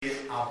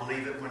I'll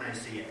believe it when I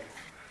see it.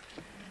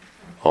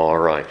 All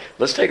right.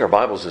 Let's take our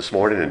Bibles this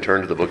morning and turn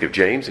to the book of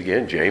James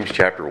again. James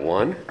chapter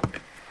 1.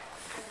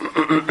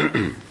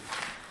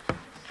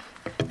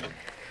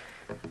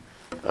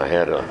 I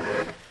had a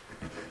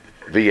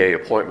VA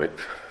appointment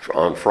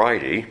on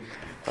Friday,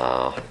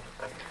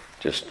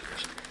 just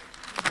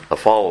a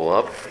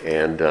follow-up,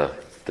 and the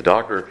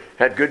doctor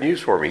had good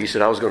news for me. He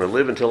said I was going to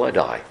live until I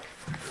die.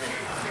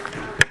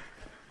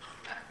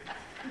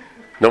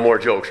 No more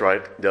jokes,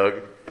 right,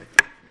 Doug?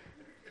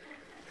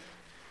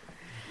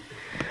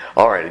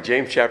 All right, in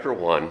James chapter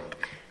 1,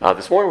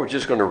 this morning we're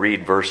just going to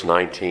read verse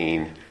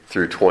 19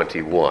 through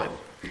 21.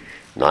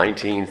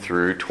 19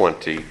 through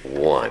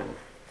 21.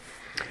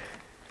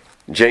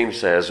 James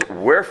says,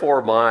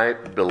 "Wherefore, my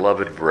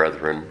beloved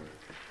brethren,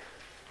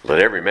 let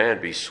every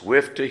man be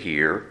swift to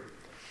hear,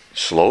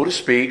 slow to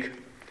speak,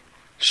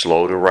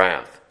 slow to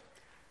wrath.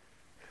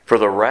 For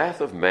the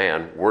wrath of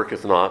man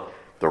worketh not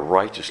the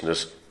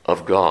righteousness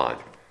of God.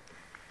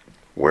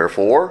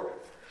 Wherefore,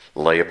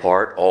 lay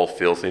apart all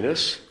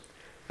filthiness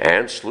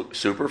and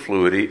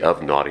superfluity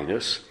of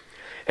naughtiness,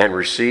 and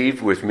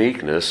receive with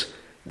meekness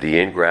the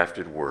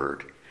engrafted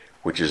word,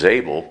 which is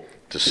able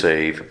to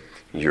save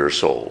your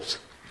souls."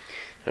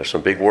 There's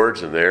some big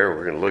words in there.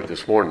 We're going to look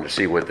this morning to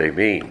see what they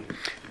mean.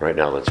 Right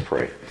now, let's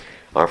pray.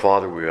 Our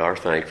Father, we are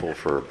thankful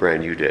for a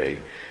brand new day.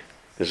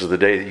 This is the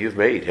day that you've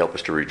made. Help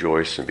us to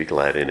rejoice and be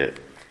glad in it.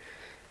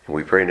 And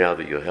we pray now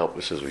that you'll help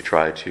us as we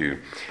try to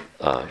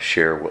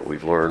share what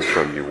we've learned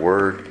from your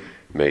word.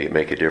 May it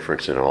make a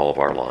difference in all of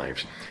our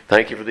lives.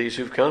 Thank you for these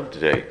who've come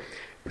today.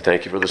 We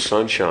thank you for the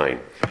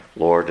sunshine,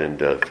 Lord, and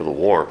for the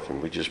warmth.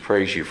 And we just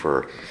praise you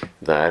for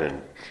that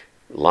and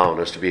allowing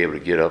us to be able to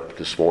get up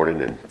this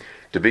morning and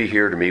to be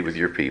here to meet with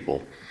your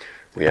people.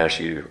 We ask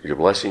you your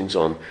blessings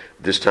on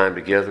this time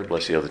together.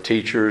 Bless the other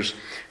teachers.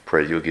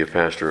 Pray that you'll give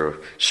Pastor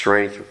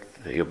strength.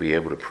 That he'll be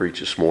able to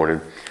preach this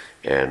morning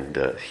and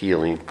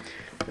healing.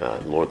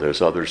 Lord,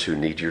 there's others who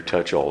need your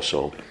touch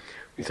also.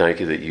 We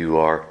thank you that you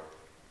are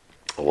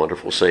a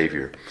wonderful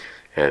Savior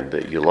and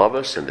that you love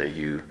us and that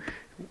you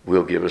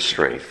will give us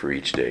strength for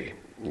each day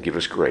and give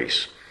us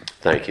grace.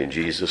 Thank you in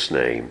Jesus'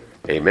 name.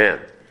 Amen.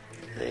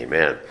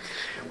 Amen.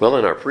 Well,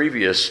 in our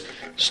previous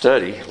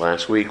study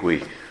last week,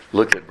 we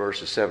looked at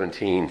verses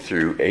 17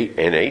 through 8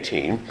 and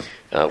 18,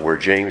 where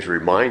James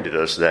reminded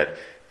us that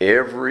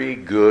every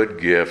good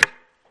gift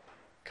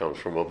comes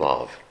from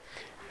above,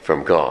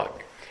 from God.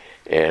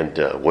 And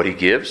what he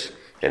gives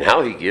and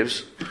how he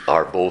gives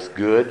are both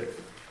good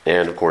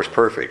and, of course,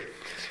 perfect.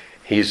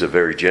 He's a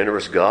very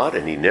generous God,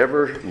 and he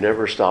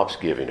never stops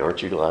giving.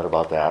 Aren't you glad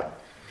about that?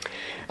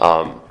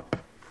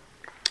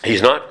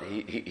 He's not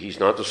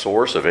the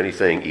source of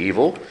anything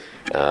evil,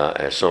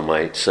 as some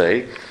might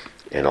say,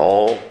 and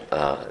all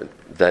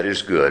that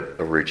is good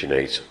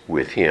originates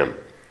with him.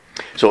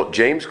 So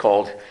James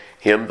called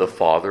him the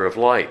Father of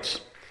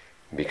lights,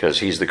 because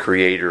he's the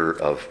creator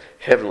of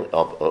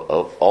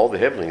all the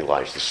heavenly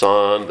lights, the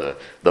sun,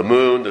 the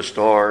moon, the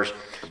stars,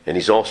 and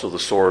he's also the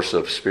source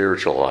of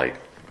spiritual light.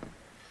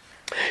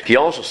 He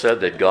also said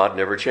that God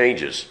never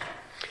changes,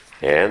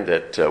 and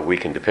that we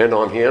can depend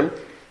on him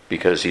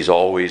because he's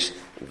always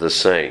the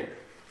same.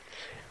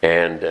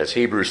 And as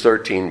Hebrews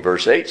 13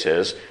 verse 8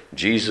 says,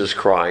 Jesus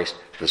Christ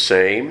the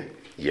same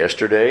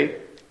yesterday,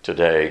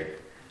 today,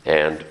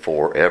 and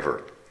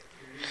forever.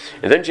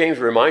 And then James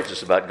reminds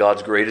us about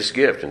God's greatest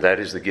gift, and that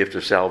is the gift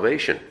of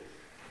salvation.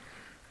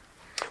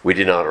 We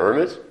did not earn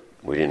it.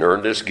 We didn't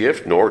earn this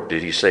gift, nor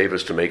did he save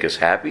us to make us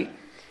happy.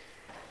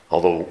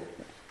 Although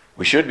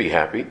we should be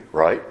happy,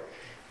 right?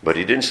 But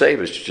he didn't save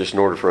us just in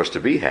order for us to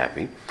be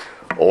happy,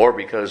 or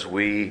because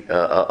we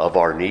of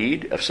our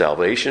need of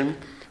salvation,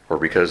 or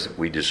because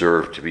we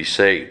deserve to be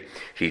saved.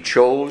 He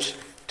chose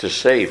to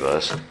save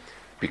us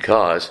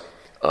because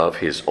of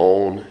his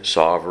own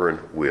sovereign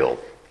will,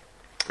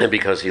 and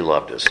because he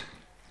loved us.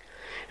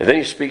 And then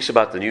he speaks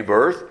about the new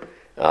birth.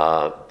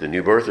 The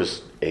new birth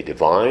is a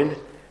divine,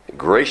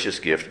 gracious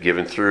gift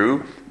given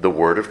through the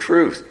word of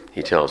truth,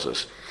 he tells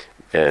us.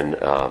 And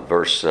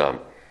verse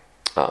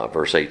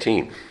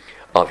 18,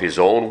 "Of his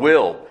own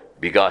will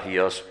begot he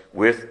us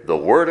with the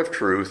word of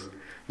truth,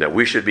 that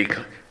we should be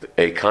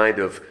a kind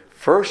of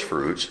first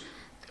fruits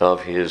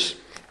of his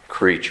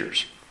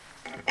creatures."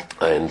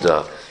 And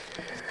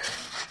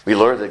we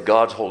learned that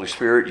God's Holy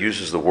Spirit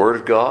uses the word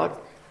of God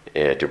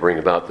to bring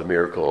about the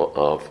miracle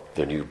of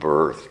the new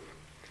birth.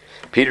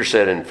 Peter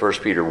said in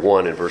 1 Peter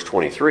 1 and verse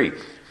 23,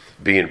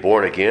 "Being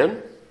born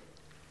again,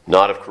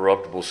 not of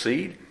corruptible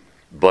seed,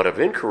 but of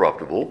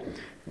incorruptible,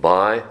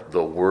 by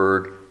the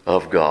word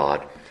of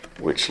God,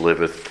 which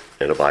liveth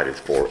and abideth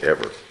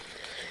forever."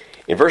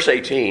 In verse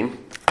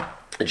 18,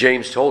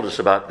 James told us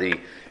about the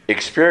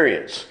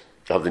experience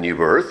of the new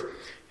birth,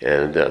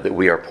 and that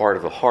we are part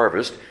of the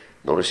harvest.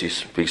 Notice he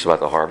speaks about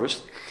the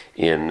harvest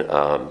in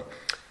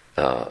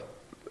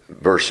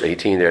verse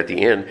 18 there at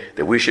the end,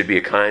 that we should be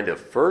a kind of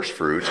first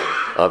fruits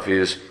of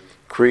his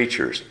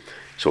creatures.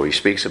 So he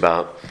speaks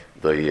about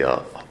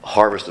the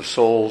harvest of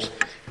souls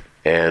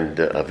and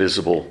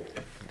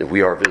that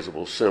we are a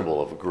visible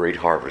symbol of a great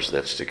harvest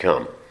that's to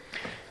come.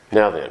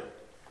 Now then,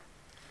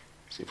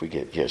 see if we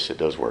get, yes, it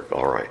does work.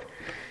 All right.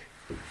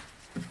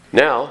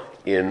 Now,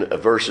 in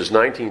verses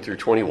 19 through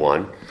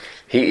 21,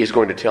 he is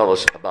going to tell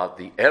us about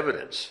the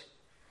evidence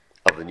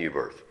of the new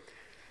birth.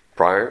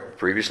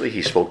 Previously,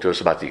 he spoke to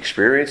us about the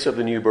experience of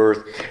the new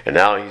birth, and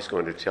now he's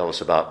going to tell us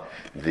about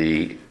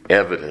the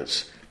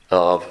evidence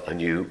of a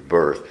new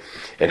birth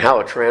and how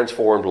a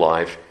transformed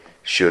life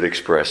should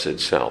express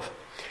itself.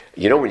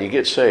 You know, when you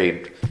get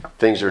saved,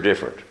 things are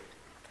different.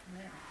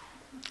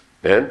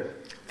 Then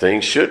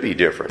things should be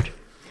different.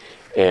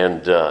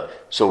 And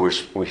so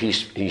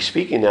he's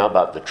speaking now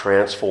about the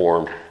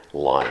transformed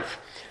life.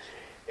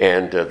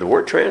 And the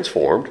word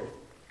transformed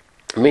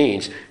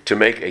means to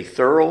make a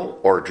thorough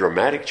or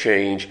dramatic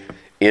change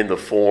in the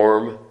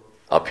form,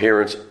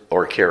 appearance,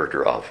 or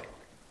character of.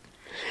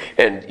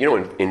 And, you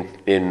know,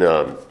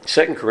 in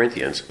 2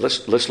 Corinthians,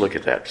 let's look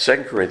at that.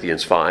 2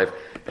 Corinthians 5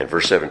 and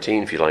verse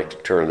 17, if you'd like to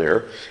turn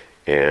there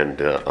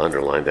and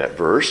underline that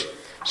verse.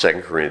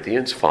 2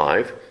 Corinthians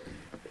 5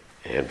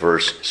 and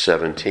verse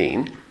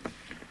 17.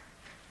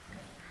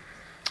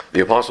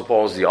 The Apostle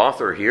Paul is the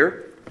author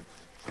here.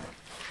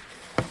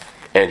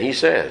 And he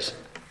says,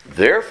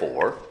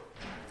 therefore,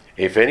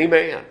 if any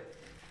man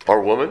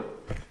or woman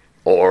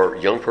or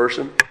young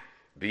person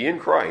be in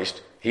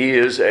Christ, he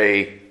is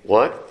a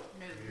what?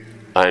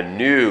 A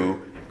new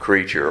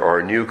creature or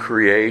a new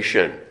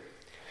creation.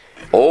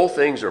 All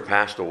things are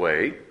passed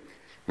away,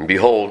 and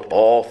behold,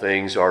 all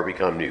things are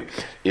become new.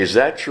 Is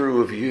that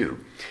true of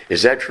you?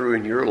 Is that true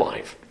in your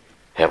life?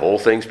 Have all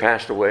things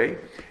passed away?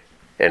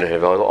 And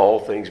have all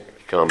things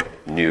become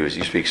new, as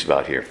he speaks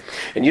about here?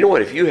 And you know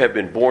what? If you have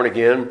been born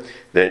again,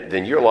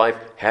 then your life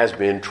has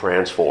been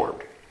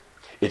transformed.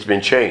 It's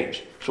been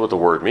changed. That's what the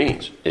word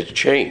means. It's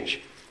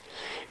change.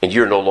 And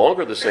you're no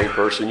longer the same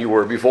person you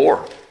were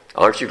before.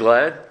 Aren't you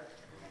glad?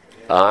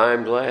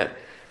 I'm glad.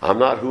 I'm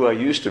not who I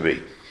used to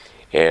be.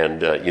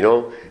 And,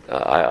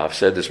 I've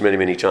said this many,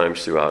 many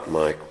times throughout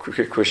my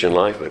Christian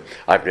life, but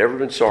I've never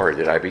been sorry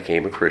that I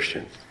became a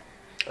Christian.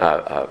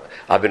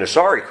 I've been a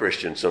sorry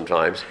Christian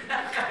sometimes,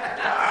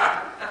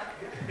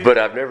 but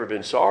I've never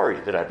been sorry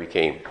that I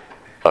became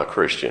a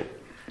Christian.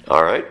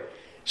 All right?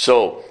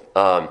 So,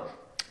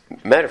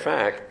 matter of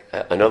fact,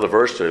 another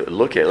verse to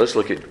look at. Let's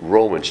look at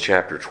Romans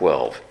chapter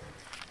 12.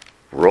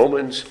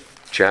 Romans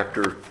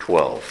chapter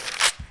 12.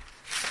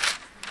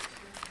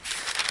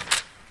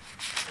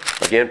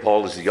 Again,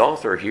 Paul is the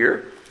author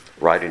here,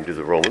 writing to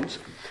the Romans.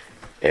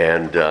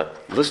 And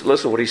listen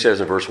to what he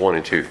says in verse 1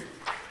 and 2.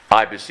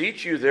 I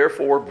beseech you,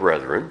 therefore,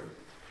 brethren,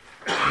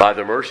 by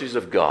the mercies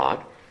of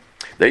God,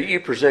 that ye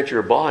present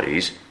your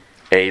bodies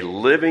a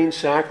living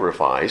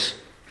sacrifice,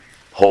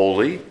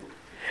 holy,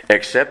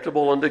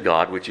 acceptable unto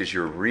God, which is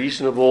your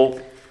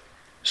reasonable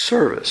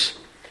service.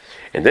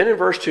 And then in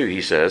verse 2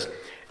 he says,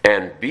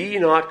 and be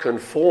not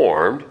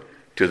conformed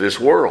to this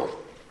world,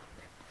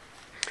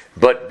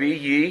 but be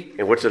ye,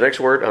 and what's the next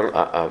word?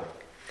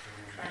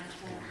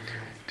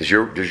 Does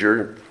your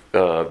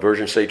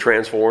version say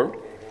transformed?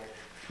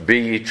 Be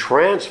ye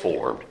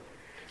transformed,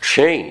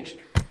 changed.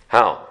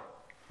 How?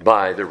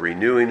 By the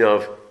renewing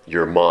of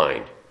your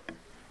mind,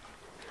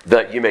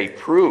 that you may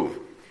prove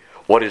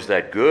what is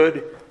that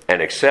good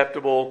and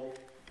acceptable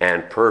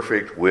and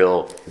perfect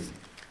will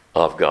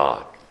of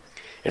God.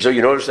 And so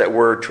you notice that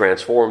word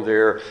transformed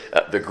there.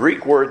 The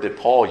Greek word that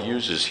Paul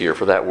uses here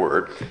for that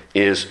word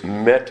is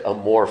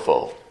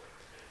metamorpho.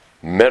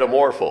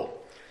 Metamorpho.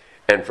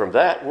 And from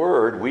that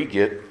word we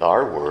get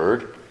our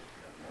word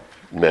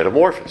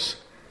metamorphosis.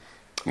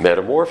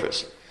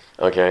 Metamorphosis.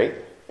 Okay?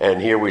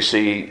 And here we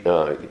see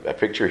a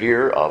picture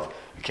here of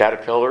a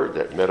caterpillar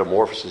that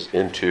metamorphoses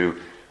into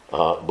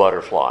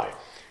butterfly.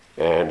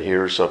 And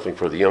here's something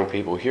for the young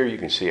people here. You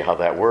can see how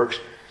that works.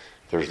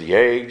 There's the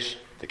eggs,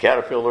 the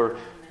caterpillar,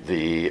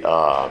 the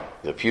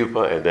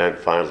pupa, and then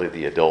finally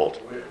the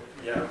adult.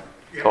 Yeah.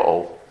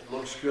 Uh-oh. It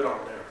looks good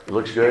on there. It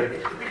looks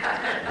good?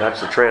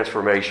 That's the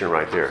transformation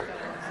right there.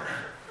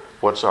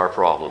 What's our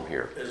problem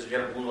here? Does it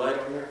got a blue light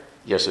on there?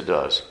 Yes, it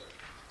does.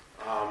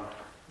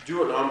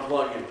 Do an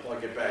unplug and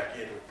plug it back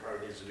in. It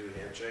probably needs to do a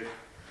handshake.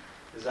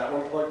 Is that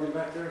one plugged in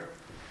back there?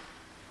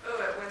 Oh,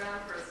 it went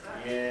on for a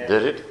second. Yeah.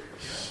 Did it?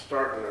 It's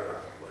starting to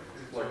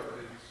like.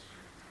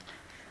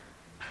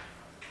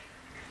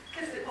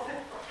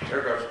 There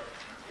it goes.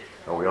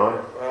 Are we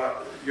on?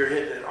 You're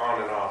hitting it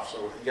on and off, so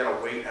you gotta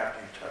wait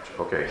after you touch it.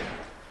 Okay.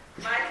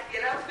 Mike,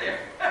 get up there.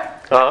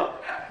 Huh?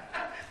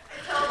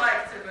 Tell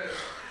Mike to move.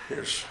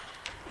 Here's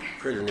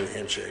create a new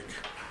handshake.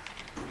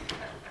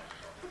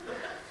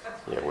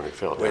 Yeah, when it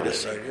fell down. Wait a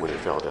second. When it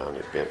fell down,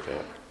 it bent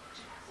back.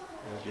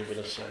 I'll give it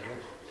a second.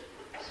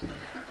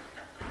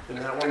 Can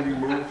that one be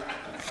moved?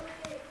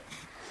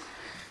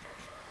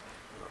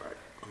 All right,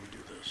 let me do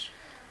this.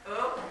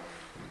 Oh,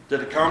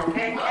 Did it come?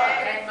 hey,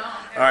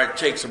 All right,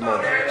 take some more.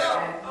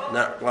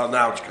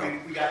 Now it's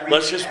come.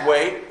 Let's just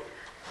wait.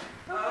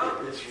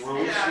 It's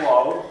really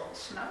slow.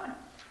 snowing.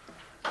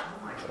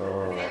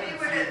 Maybe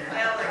when it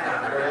fell, it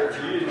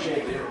got You didn't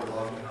change it.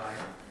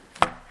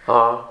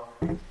 Huh?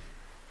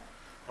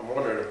 I'm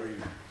wondering if we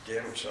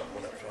damaged something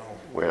when it fell.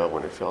 Well,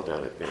 when it fell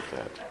down, it bent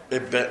that.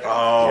 It bent.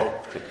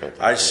 Yeah, it bent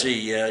that. I see.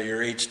 Yeah, your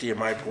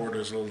HDMI port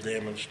is a little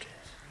damaged.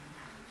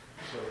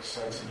 So it's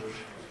sensitive.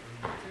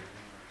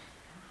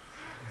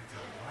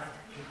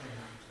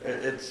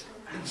 It's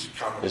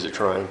coming. Is it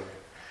trying?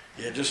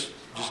 Yeah, just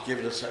give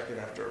it a second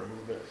after I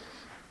remove it.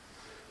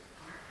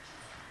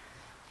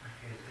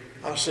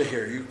 I'll sit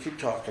here. You keep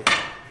talking.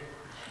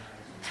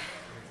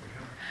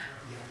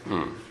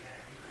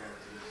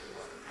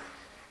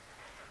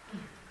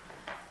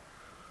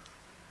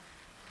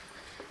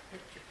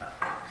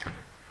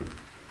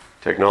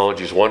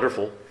 Technology is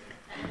wonderful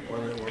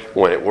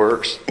when it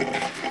works.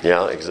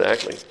 Yeah,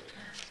 exactly.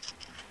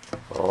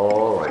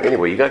 All right.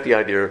 Anyway, you got the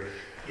idea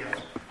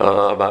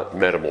about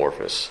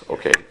metamorphosis.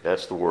 Okay,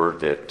 that's the word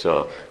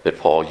that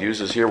Paul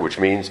uses here, which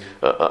means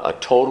a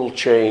total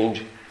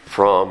change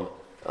from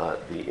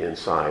the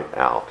inside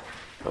out.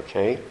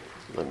 Okay,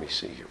 let me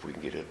see if we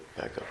can get it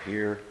back up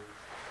here.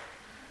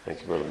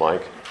 Thank you, Brother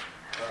Mike.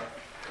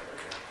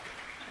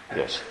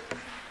 Yes.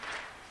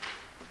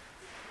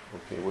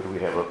 Okay, what do we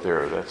have up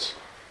there? That's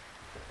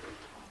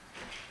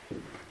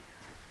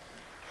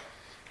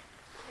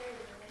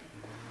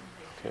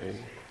okay.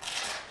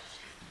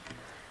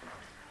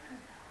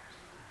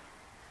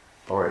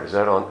 All right, is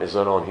that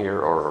on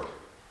here or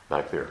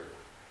back there?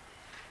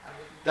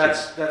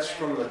 That's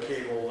from the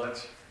cable.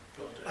 That's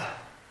built in.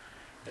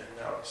 And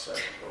now it's set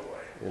to go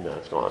away. And now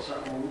it's gone.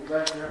 Something move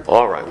back there?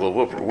 All right, well,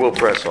 we'll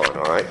press on,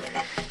 all right?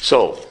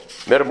 So,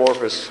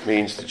 metamorphosis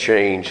means to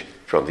change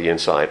from the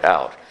inside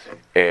out.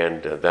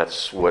 And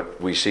that's what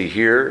we see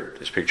here,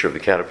 this picture of the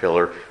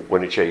caterpillar,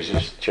 when it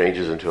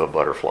changes into a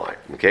butterfly,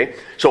 okay?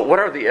 So, what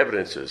are the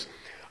evidences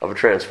of a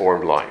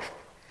transformed life?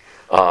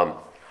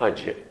 Hi,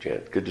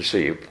 Jen. Good to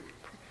see you.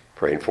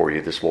 Praying for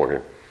you this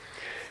morning.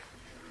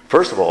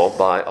 First of all,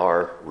 by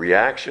our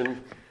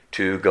reaction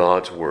to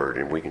God's Word.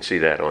 And we can see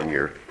that on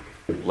your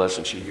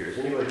lesson sheet here. Is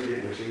anybody who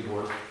didn't receive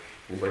one?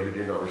 Anybody who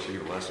did not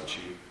receive a lesson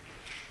sheet?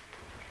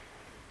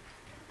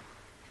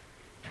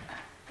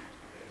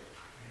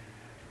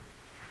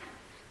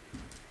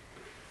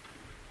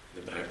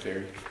 The back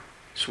there.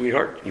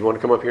 Sweetheart, you want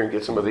to come up here and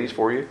get some of these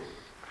for you?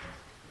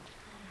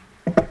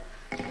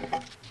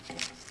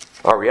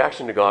 Our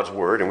reaction to God's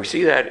Word, and we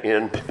see that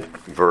in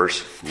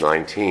verse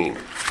 19.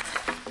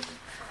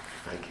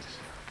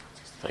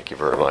 Thank you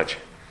very much.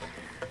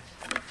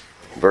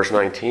 Verse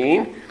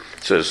 19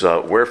 says,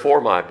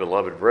 "Wherefore, my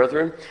beloved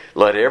brethren,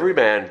 let every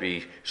man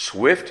be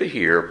swift to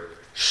hear,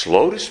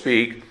 slow to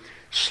speak,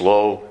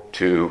 slow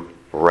to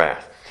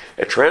wrath."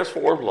 A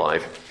transformed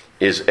life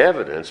is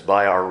evidenced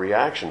by our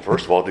reaction,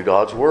 first of all, to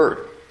God's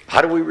Word.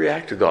 How do we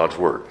react to God's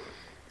Word?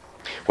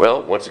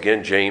 Well, once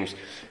again, James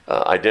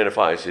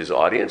identifies his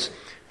audience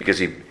because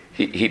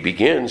he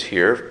begins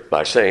here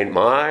by saying,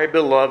 "My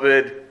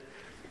beloved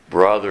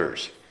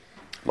brothers."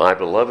 My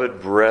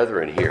beloved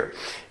brethren here.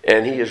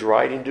 And he is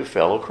writing to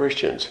fellow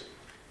Christians.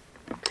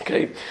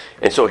 Okay?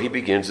 And so he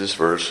begins this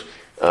verse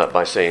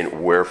by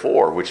saying,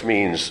 "Wherefore," which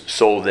means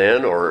so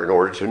then, or in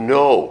order to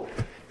know.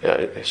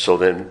 So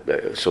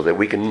that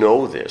we can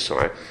know this. All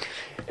right?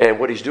 And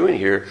what he's doing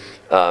here,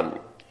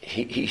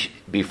 he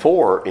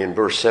before in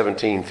verse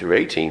 17 through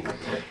 18,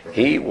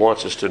 he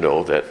wants us to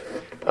know that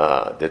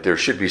there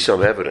should be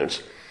some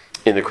evidence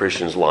in the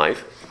Christian's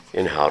life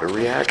in how to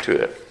react to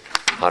it.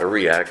 How to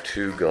react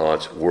to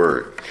God's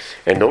Word.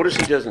 And notice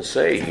he doesn't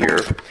say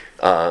here,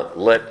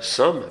 let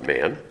some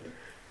men,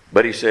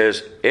 but he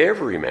says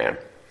every man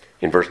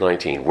in verse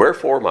 19.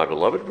 "Wherefore, my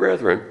beloved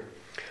brethren,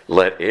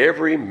 let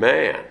every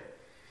man."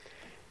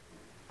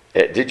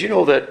 Did you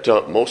know that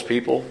most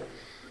people,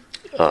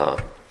 I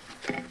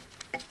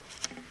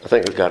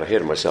think I got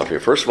ahead of myself here.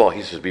 First of all,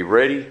 he says, be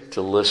ready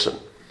to listen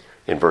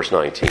in verse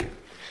 19.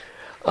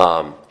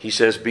 He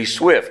says, be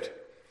swift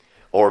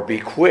or be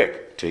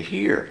quick to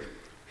hear.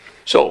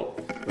 So,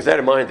 with that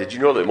in mind, did you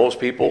know that most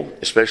people,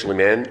 especially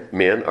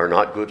men are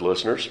not good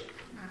listeners?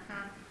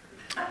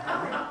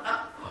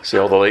 See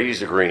all the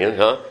ladies agreeing,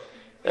 huh?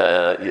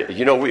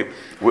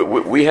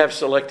 We have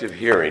selective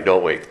hearing,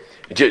 don't we?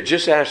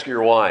 Just ask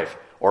your wife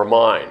or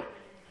mine.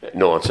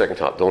 No, on second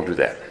thought, don't do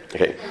that.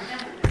 Okay,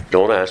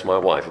 don't ask my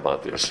wife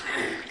about this.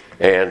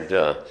 And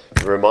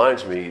it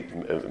reminds me,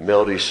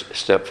 Melody's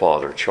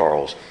stepfather,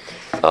 Charles,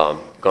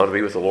 gone to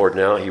be with the Lord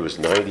now. He was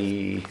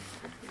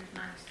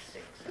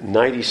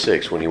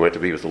 96 when he went to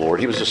be with the Lord.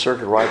 He was a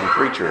circuit riding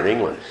preacher in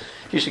England.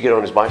 He used to get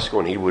on his bicycle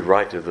and he would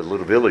ride to the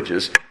little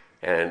villages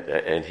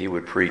and he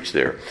would preach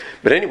there.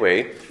 But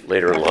anyway,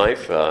 later in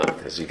life,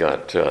 as he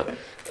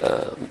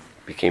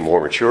became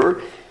more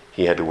mature,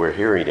 he had to wear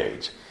hearing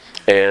aids.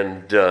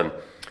 And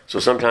so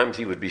sometimes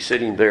he would be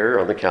sitting there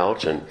on the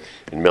couch and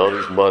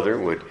Melody's mother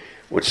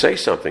would say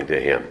something to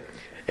him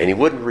and he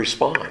wouldn't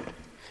respond.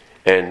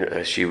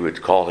 And she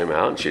would call him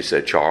out and she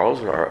said,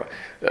 "Charles,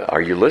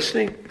 are you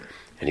listening?"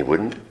 And he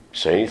wouldn't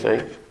say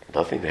anything.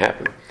 Nothing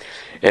happened.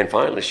 And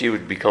finally she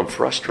would become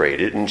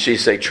frustrated and she'd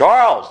say,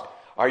 "Charles,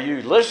 are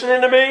you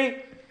listening to me?"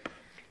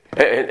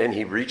 And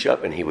he'd reach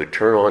up and he would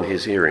turn on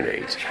his hearing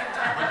aids.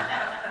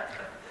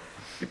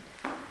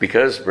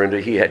 Because,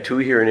 Brenda, he had 2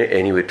 hearing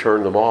and he would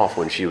turn them off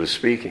when she was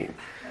speaking.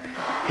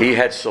 He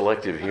had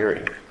selective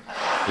hearing.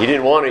 He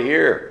didn't want to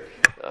hear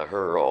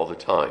her all the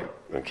time.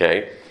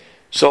 Okay?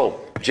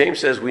 So, James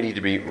says we need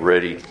to be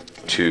ready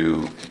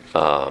to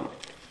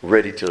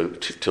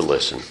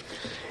listen.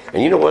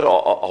 And you know what?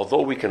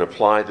 Although we can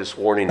apply this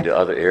warning to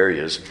other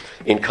areas,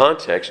 in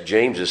context,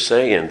 James is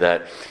saying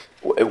that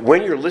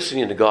when you're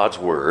listening to God's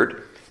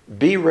word,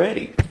 be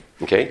ready,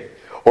 okay?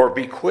 Or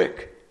be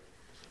quick.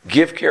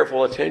 Give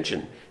careful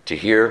attention to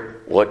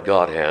hear what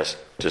God has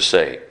to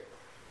say.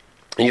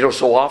 And you know,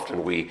 so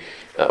often we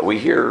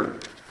hear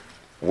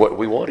what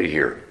we want to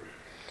hear.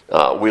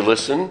 We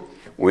listen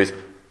with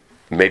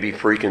maybe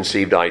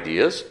preconceived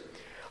ideas.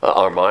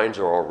 Our minds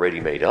are already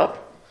made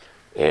up.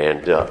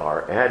 And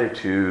our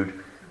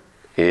attitude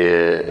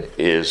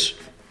is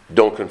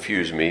don't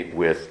confuse me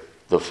with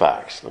the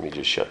facts. Let me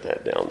just shut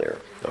that down there.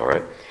 All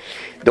right?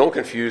 Don't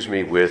confuse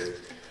me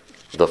with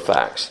the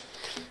facts.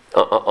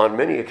 On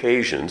many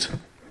occasions,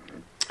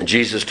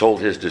 Jesus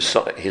told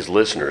his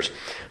listeners,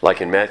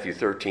 like in Matthew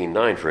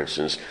 13:9, for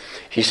instance,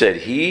 he said,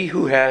 "He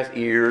who hath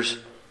ears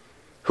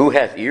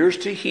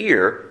to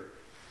hear,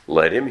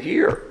 let him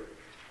hear."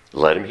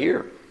 Let him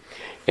hear.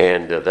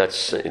 And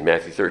that's in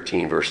Matthew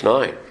 13, verse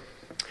 9.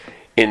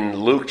 In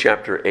Luke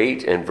chapter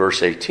 8 and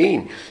verse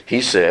 18,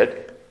 he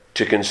said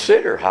to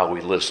consider how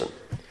we listen.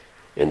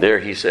 And there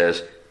he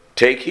says,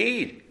 take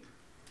heed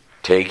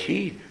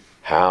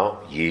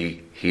how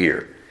ye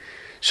hear.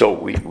 So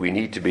we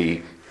need to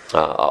be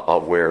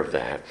aware of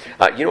that.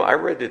 I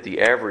read that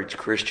the average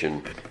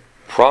Christian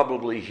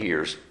probably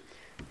hears,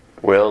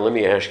 well, let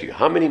me ask you,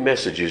 how many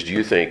messages do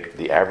you think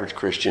the average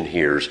Christian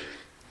hears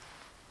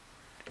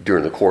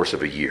during the course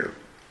of a year?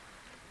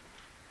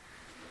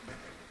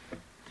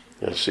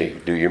 Let's see,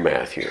 do your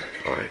math here.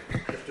 All right.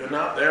 If they're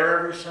not there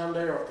every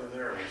Sunday, or if they're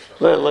there every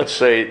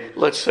Sunday?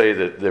 Let's say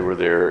that they were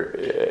there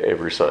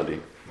every Sunday.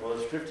 Well,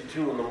 it's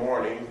 52 in the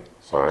morning.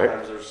 All right.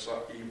 Sometimes there's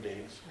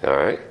evenings. All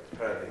right.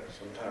 Depending.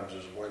 Sometimes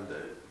there's Wednesday.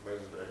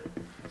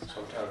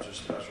 Sometimes there's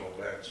special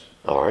events.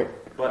 All right.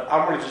 But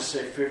I'm going to just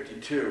say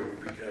 52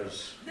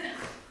 because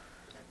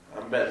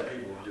I'm betting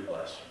people will do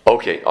less.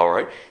 Okay, all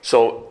right.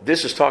 So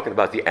this is talking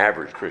about the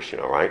average Christian,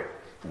 all right?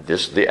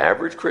 The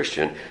average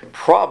Christian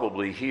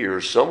probably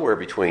hears somewhere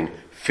between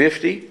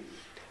 50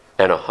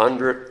 and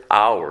 100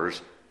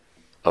 hours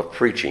of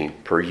preaching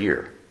per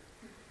year.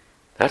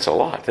 That's a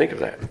lot. Think of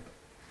that,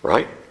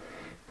 right?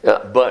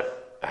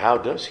 But how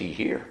does he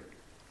hear?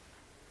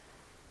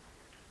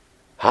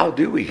 How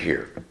do we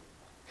hear?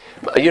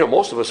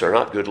 Most of us are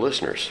not good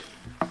listeners.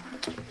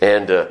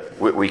 And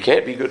we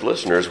can't be good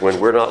listeners when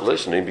we're not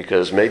listening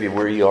because maybe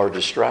we are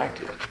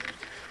distracted.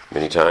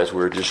 Many times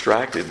we're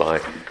distracted by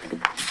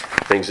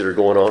things that are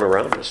going on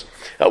around us.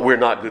 We're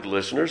not good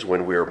listeners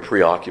when we're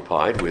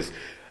preoccupied with,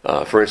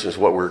 for instance,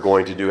 what we're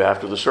going to do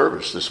after the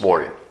service this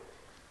morning.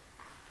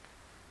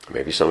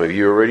 Maybe some of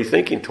you are already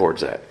thinking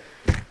towards that.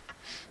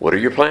 What are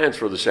your plans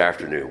for this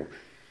afternoon?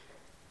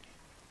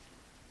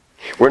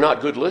 We're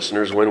not good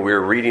listeners when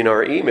we're reading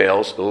our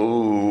emails,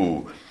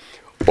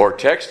 or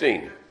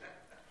texting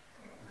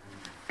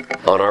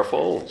on our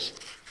phones.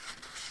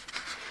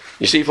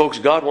 You see, folks,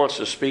 God wants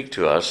to speak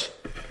to us,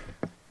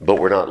 but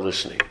we're not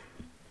listening.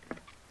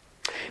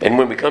 And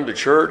when we come to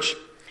church,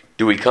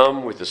 do we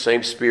come with the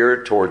same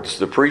spirit towards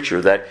the preacher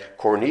that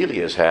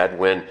Cornelius had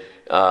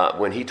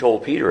when he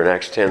told Peter in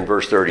Acts 10,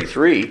 verse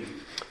 33,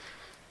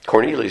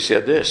 Cornelius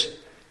said this,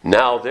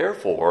 "Now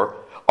therefore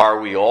are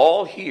we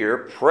all here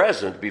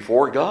present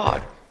before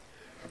God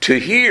to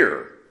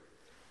hear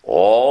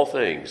all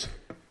things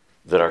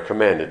that are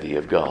commanded thee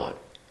of God."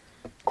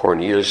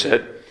 Cornelius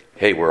said,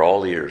 hey, we're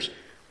all ears.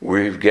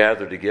 We've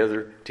gathered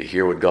together to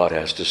hear what God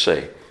has to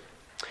say.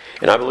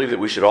 And I believe that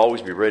we should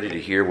always be ready to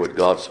hear what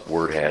God's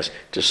word has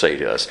to say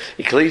to us.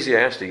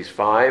 Ecclesiastes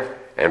 5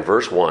 and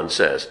verse 1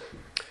 says,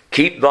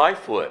 "Keep thy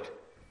foot,"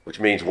 which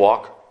means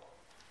walk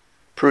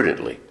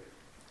prudently,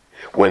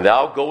 "when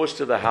thou goest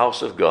to the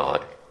house of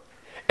God,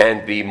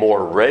 and be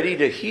more ready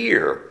to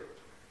hear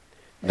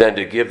than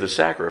to give the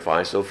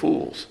sacrifice of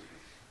fools.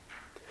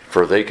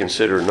 For they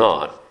consider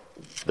not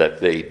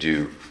that they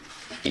do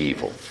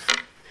evil."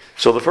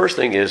 So the first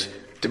thing is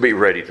to be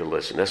ready to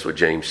listen. That's what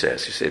James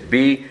says. He said,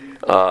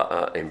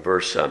 in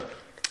verse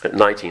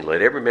 19,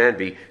 "Let every man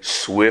be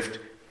swift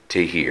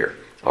to hear."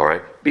 All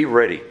right? Be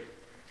ready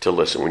to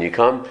listen. When you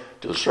come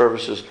to the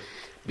services,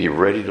 be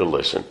ready to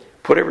listen.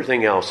 Put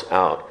everything else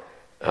out.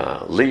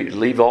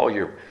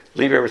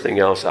 Leave everything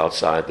else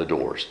outside the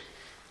doors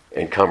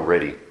and come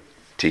ready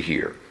to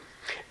hear.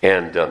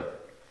 And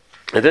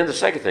then the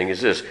second thing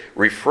is this: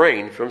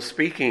 refrain from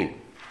speaking.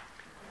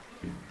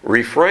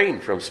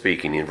 Refrain from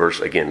speaking in verse,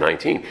 again,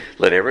 19.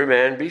 "Let every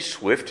man be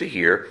swift to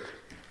hear,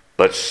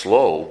 but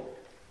slow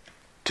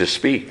to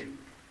speak."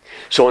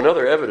 So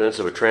another evidence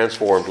of a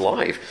transformed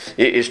life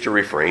is to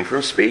refrain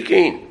from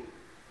speaking.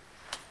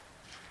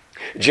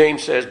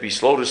 James says, be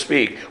slow to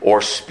speak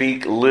or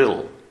speak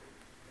little.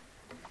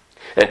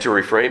 And to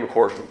refrain, of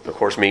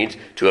course, means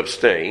to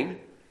abstain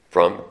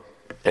from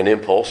an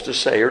impulse to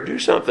say or do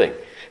something.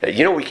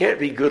 We can't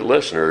be good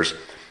listeners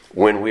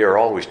when we are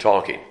always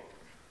talking.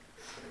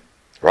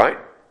 Right?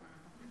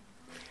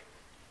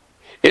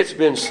 It's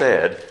been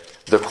said,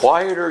 the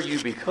quieter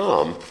you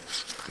become,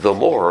 the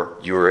more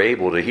you are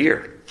able to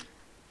hear.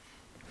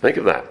 Think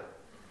of that.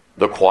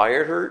 The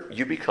quieter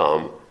you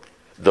become,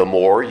 the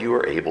more you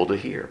are able to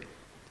hear.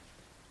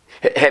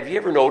 Have you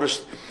ever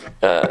noticed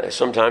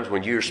sometimes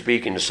when you're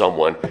speaking to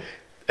someone,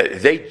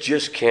 they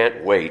just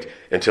can't wait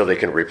until they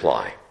can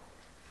reply?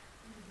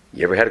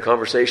 You ever had a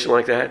conversation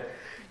like that?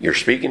 You're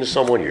speaking to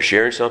someone, you're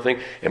sharing something,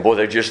 and boy,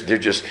 they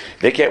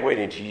can't wait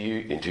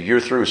until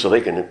you're through so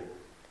they can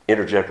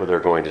interject what they're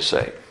going to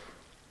say.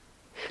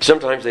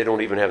 Sometimes they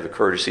don't even have the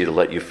courtesy to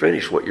let you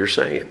finish what you're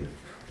saying.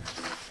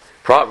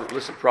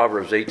 Listen to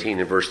Proverbs 18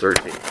 and verse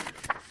 13.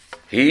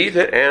 He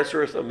that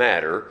answereth a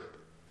matter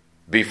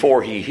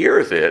before he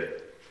heareth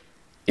it,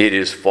 it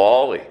is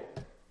folly.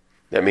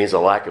 That means a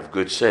lack of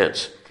good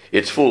sense.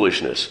 It's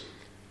foolishness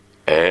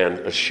and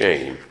a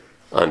shame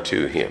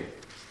unto him.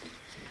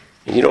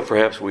 And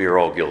perhaps we are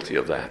all guilty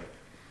of that.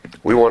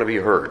 We want to be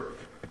heard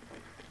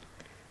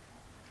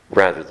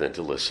rather than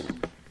to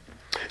listen.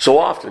 So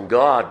often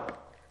God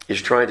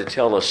is trying to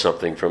tell us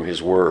something from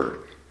His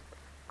Word.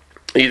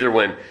 Either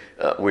when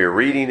we're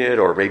reading it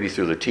or maybe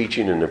through the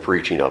teaching and the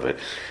preaching of it.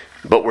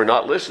 But we're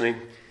not listening.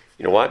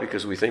 You know why?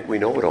 Because we think we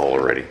know it all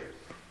already.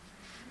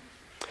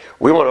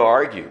 We want to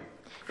argue.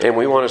 And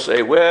we want to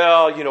say,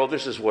 well,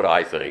 this is what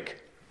I think.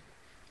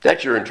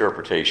 That's your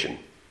interpretation.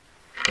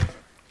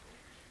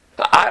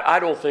 I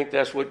don't think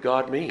that's what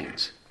God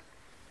means.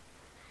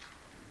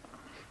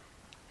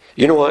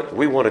 You know what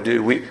we want to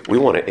do? We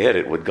want to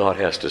edit what God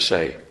has to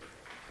say.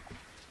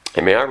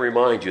 And may I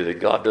remind you that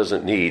God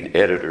doesn't need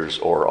editors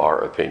or our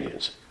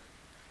opinions.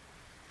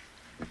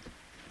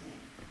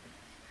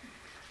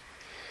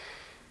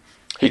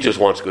 He just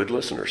wants good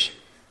listeners.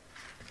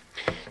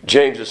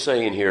 James is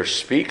saying here,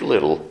 speak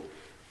little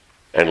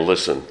and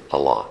listen a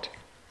lot.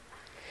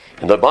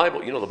 And the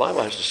Bible, the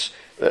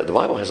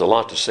Bible has a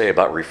lot to say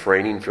about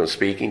refraining from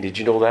speaking. Did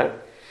you know that?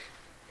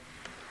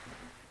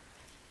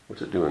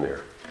 What's it doing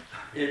there?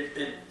 It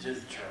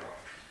just turned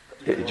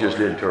off. It just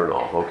didn't turn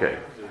off. Okay.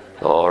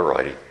 All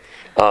righty.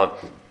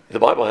 The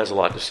Bible has a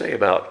lot to say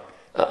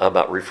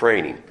about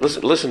refraining.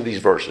 Listen to these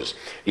verses.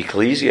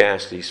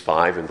 Ecclesiastes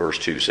 5 and verse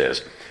 2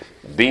 says,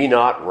 be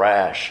not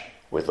rash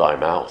with thy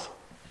mouth,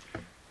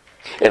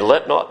 and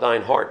let not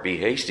thine heart be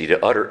hasty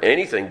to utter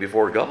anything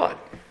before God.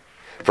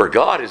 For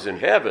God is in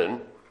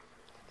heaven,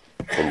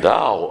 and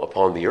thou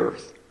upon the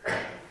earth.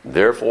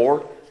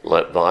 Therefore,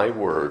 let thy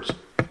words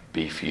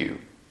be few.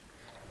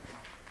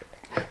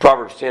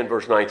 Proverbs 10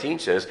 verse 19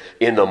 says,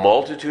 in the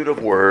multitude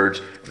of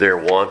words there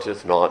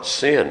wanteth not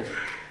sin,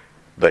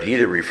 but he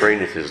that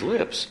refraineth his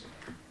lips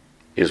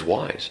is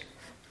wise.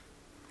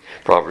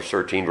 Proverbs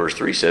 13 verse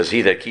 3 says,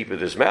 he that keepeth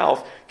his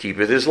mouth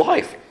keepeth his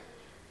life,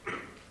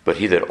 but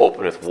he that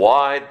openeth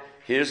wide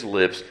his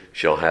lips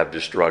shall have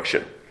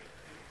destruction.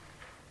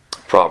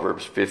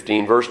 Proverbs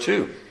 15 verse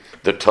 2,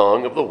 the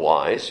tongue of the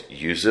wise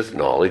useth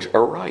knowledge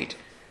aright,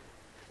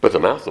 but the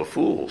mouth of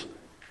fools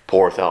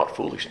poureth out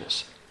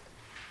foolishness.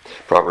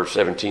 Proverbs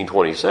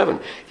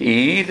 17:27,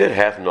 he that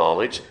hath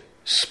knowledge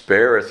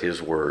spareth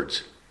his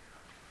words,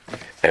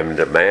 and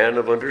the man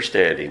of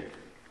understanding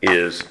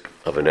is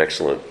of an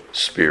excellent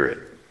spirit.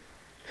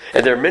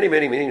 And there are many,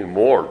 many, many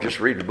more. Just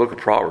read the book of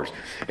Proverbs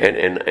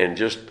and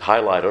just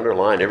highlight,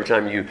 underline every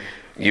time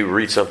you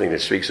read something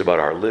that speaks about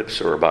our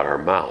lips or about our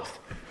mouth.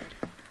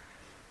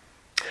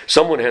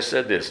 Someone has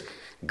said this,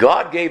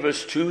 God gave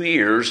us 2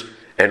 ears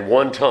and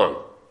 1 tongue,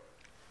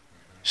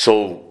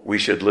 so we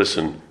should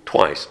listen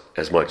twice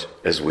as much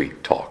as we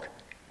talk.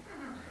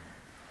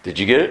 Did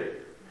you get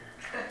it?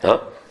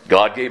 Huh?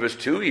 God gave us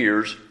 2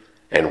 ears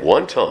and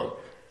 1 tongue,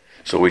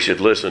 so we should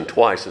listen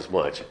twice as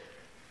much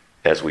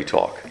as we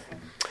talk.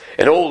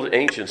 An old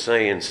ancient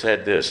saying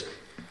said this,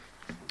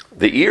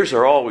 the ears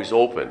are always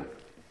open,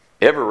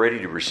 ever ready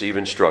to receive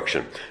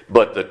instruction,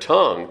 but the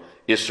tongue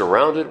is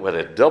surrounded with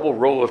a double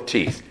row of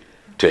teeth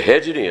to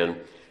hedge it in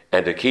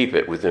and to keep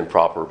it within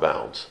proper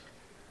bounds.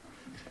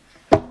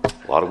 A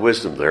lot of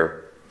wisdom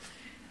there.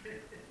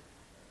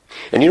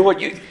 And you know what?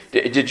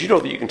 Did you know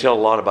that you can tell a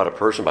lot about a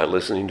person by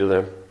listening to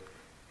them?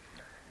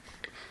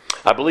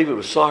 I believe it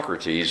was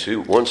Socrates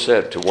who once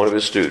said to one of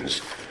his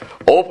students,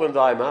 open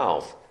thy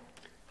mouth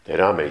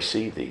that I may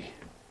see thee.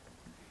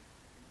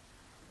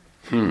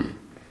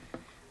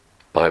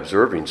 By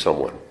observing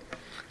someone,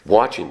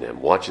 watching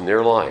them, watching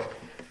their life,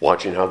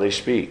 watching how they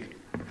speak,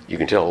 you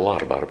can tell a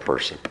lot about a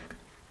person.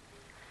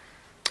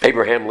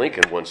 Abraham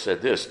Lincoln once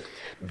said this,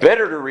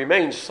 better to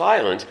remain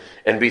silent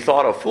and be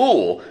thought a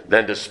fool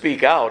than to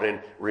speak out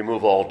and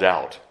remove all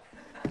doubt.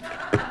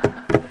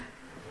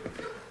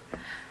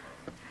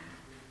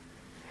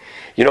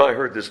 You know, I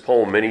heard this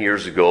poem many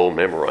years ago,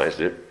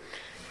 memorized it,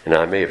 and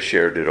I may have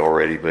shared it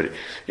already, but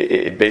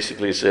it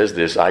basically says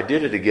this, I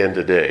did it again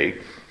today.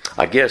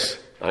 I guess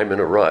I'm in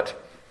a rut.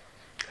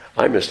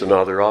 I missed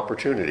another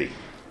opportunity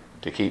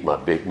to keep my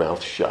big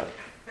mouth shut.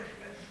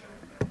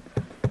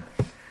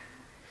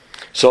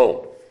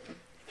 So,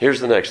 here's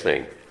the next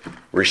thing.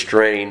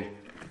 restrain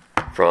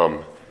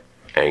from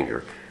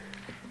anger.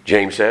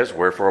 James says,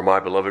 "Wherefore, my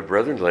beloved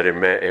brethren, let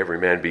every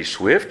man be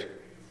swift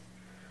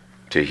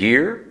to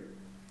hear."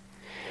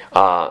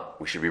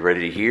 We should be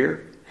ready to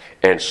hear,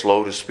 and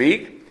slow to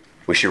speak.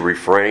 We should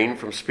refrain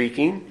from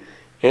speaking.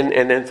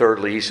 And then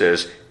thirdly, he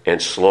says, and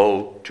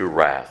slow to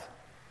wrath.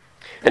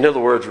 In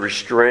other words,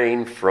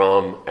 restrain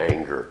from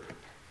anger.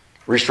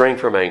 Restrain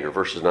from anger,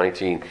 verses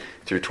 19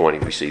 through 20.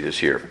 We see this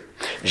here.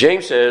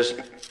 James says,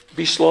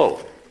 be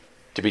slow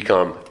to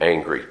become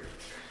angry.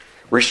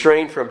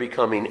 Restrain from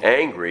becoming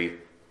angry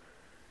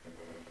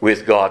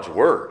with God's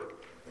word.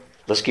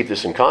 Let's keep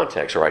this in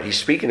context, all right? He's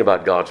speaking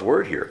about God's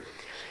word here.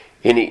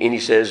 And he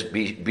says,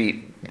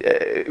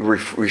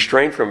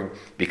 restrain from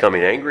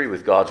becoming angry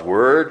with God's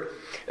word.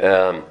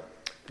 And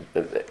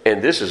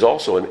this is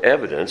also an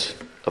evidence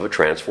of a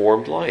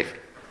transformed life.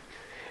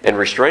 And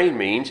restrain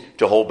means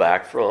to hold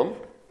back from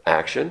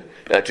action,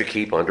 to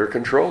keep under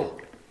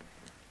control.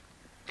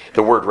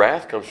 The word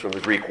wrath comes from the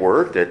Greek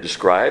word that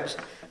describes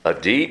a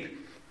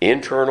deep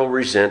internal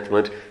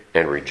resentment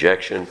and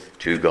rejection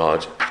to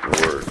God's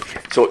word.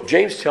 So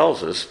James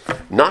tells us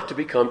not to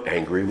become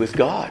angry with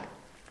God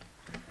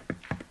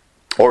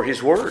or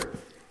his word.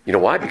 You know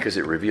why? Because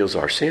it reveals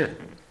our sin.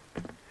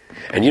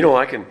 And you know,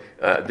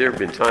 there have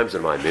been times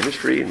in my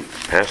ministry and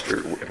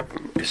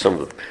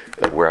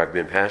where I've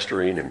been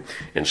pastoring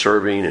and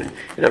serving, and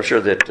I'm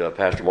sure that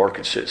Pastor Mark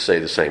could say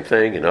the same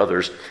thing, and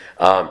others.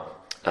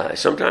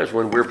 Sometimes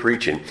when we're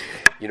preaching,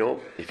 you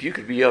know, if you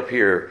could be up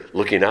here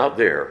looking out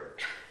there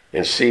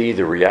and see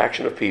the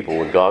reaction of people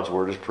when God's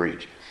word is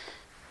preached,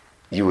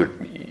 it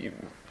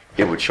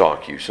would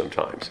shock you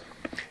sometimes.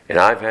 And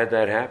I've had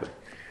that happen.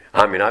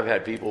 I mean, I've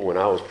had people when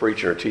I was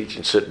preaching or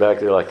teaching sit back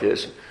there like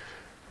this.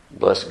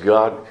 Bless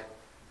God.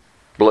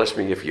 Bless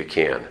me if you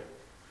can.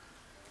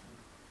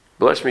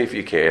 Bless me if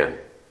you can.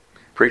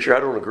 Preacher, I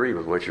don't agree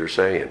with what you're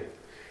saying.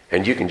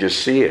 And you can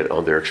just see it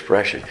on their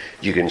expression.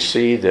 You can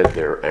see that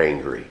they're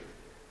angry.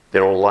 They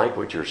don't like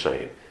what you're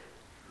saying.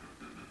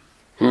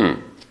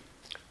 So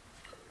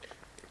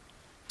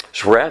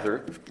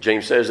rather,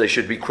 James says they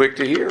should be quick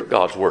to hear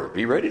God's word.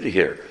 Be ready to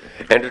hear.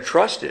 And to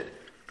trust it.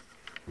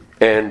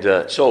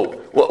 And so,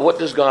 what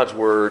does God's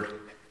word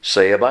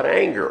say about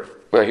anger?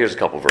 Well, here's a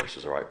couple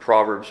verses, all right.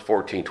 Proverbs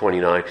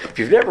 14:29. If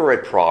you've never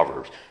read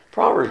Proverbs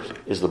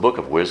is the book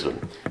of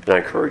wisdom. And I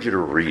encourage you to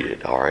read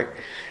it, all right.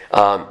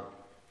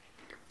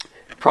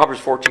 Proverbs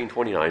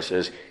 14:29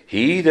 says,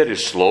 "He that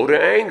is slow to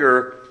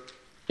anger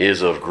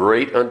is of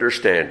great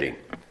understanding,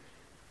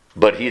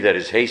 but he that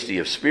is hasty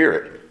of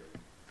spirit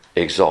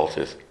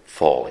exalteth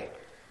folly."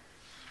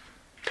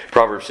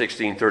 Proverbs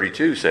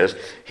 16:32 says,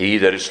 "He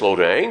that is slow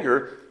to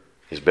anger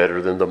is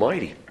better than the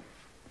mighty,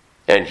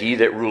 and he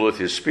that ruleth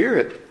his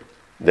spirit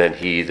than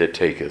he that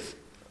taketh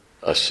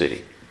a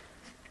city."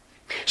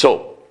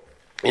 So,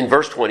 in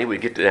verse 20, we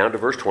get down to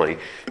verse 20,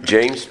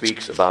 James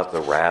speaks about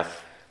the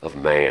wrath of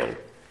man.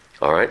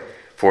 All right?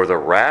 "For the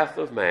wrath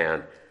of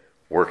man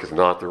worketh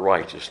not the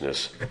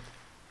righteousness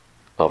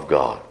of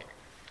God."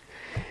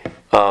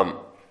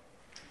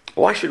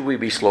 Why should we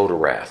be slow to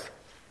wrath,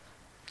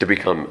 to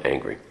become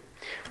angry?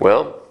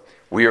 Well,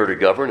 we are to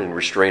govern and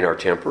restrain our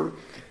temper.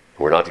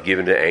 We're not to give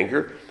in to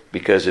anger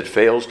because it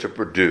fails to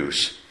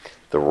produce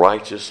the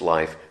righteous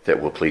life that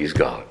will please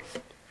God.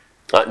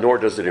 Nor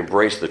does it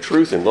embrace the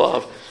truth in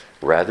love.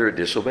 Rather, it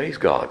disobeys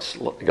God's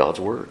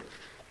word.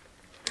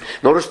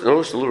 Notice the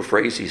little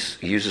phrase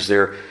he uses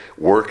there,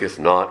 "worketh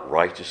not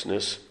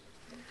righteousness."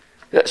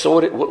 So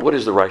what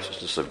is the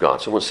righteousness of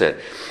God? Someone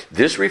said,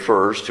 this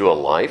refers to a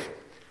life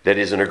that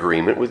is in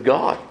agreement with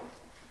God.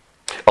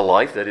 A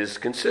life that is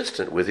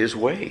consistent with his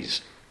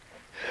ways.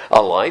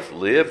 A life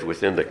lived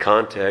within the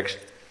context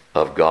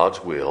of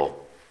God's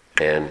will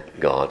and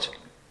God's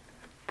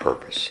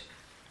purpose.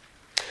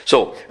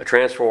 So, a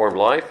transformed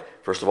life,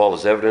 first of all,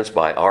 is evidenced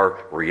by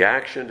our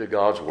reaction to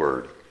God's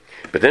word.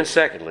 But then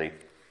secondly,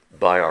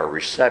 by our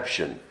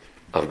reception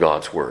of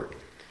God's word.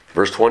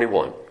 Verse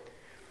 21,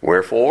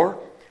 "Wherefore,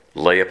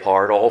 lay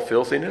apart all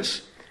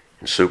filthiness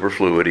and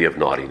superfluity of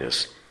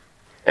naughtiness,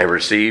 and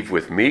receive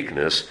with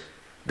meekness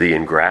the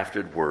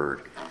engrafted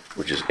word,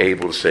 which is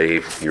able to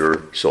save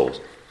your souls."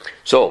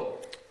 So,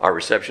 our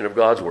reception of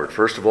God's word,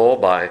 first of all,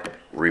 by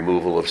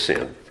removal of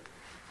sin.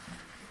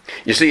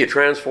 You see, a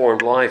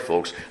transformed life,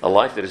 folks, a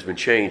life that has been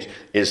changed,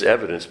 is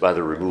evidenced by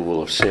the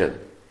removal of sin.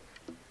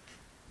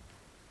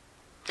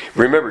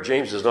 Remember,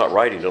 James is not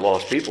writing to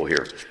lost people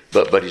here,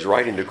 but he's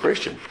writing to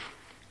Christian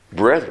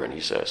brethren,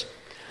 he says.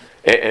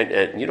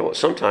 And you know what,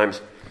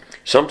 sometimes,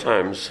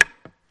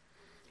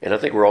 and I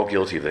think we're all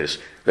guilty of this,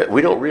 that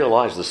we don't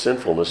realize the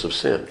sinfulness of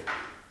sin.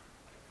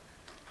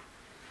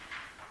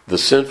 The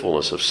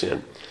sinfulness of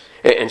sin.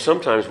 And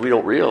sometimes we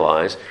don't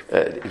realize,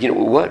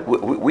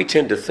 we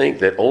tend to think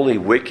that only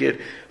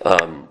wicked,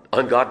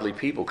 ungodly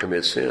people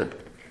commit sin.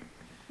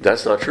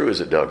 That's not true,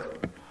 is it, Doug?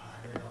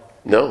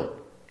 No.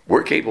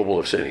 We're capable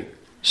of sinning,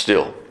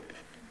 still.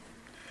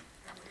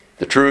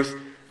 The truth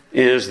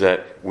is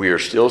that we are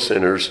still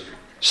sinners,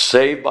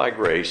 saved by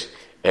grace,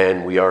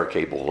 and we are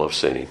capable of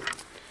sinning.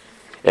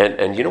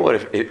 And you know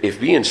what? If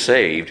being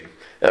saved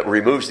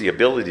removes the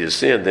ability to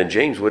sin, then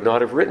James would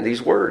not have written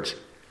these words.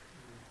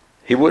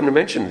 He wouldn't have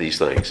mentioned these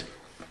things.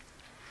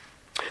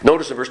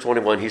 Notice in verse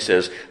 21 he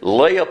says,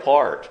 lay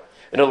apart.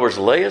 In other words,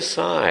 lay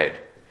aside,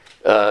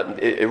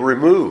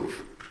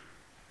 remove,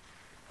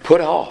 put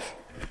off.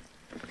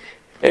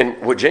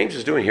 And what James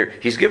is doing here,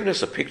 he's giving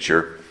us a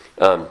picture.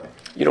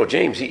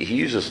 James, he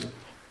uses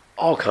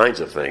all kinds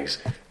of things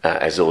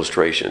as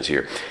illustrations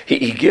here.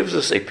 He gives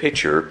us a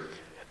picture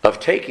of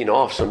taking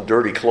off some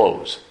dirty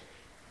clothes.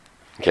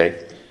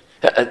 Okay?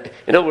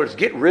 In other words,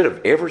 get rid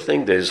of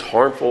everything that is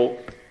harmful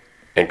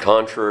and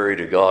contrary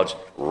to God's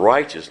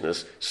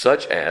righteousness,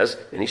 such as,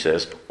 and he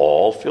says,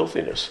 all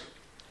filthiness.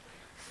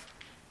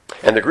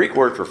 And the Greek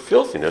word for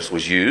filthiness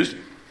was used,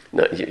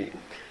 now,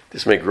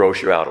 this may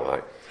gross you out, all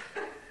right?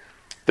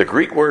 The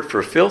Greek word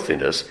for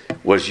filthiness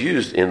was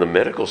used in the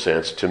medical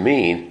sense to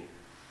mean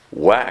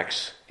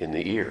wax in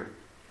the ear.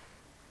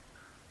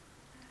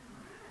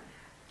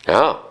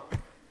 How?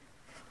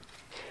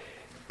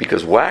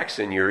 Because wax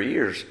in your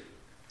ears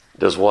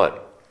does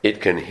what? It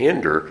can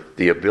hinder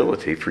the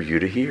ability for you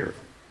to hear.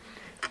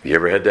 You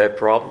ever had that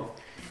problem?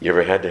 You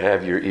ever had to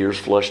have your ears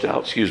flushed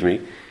out? Excuse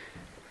me.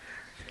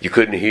 You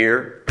couldn't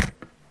hear?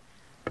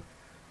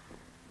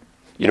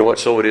 You know what?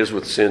 So it is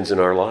with sins in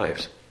our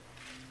lives.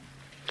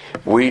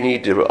 We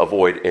need to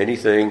avoid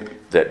anything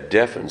that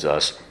deafens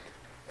us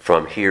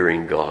from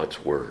hearing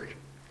God's word.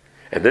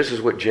 And this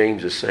is what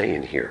James is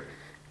saying here.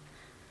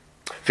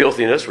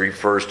 Filthiness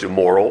refers to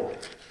moral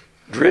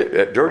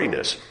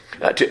dirtiness,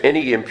 to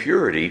any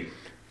impurity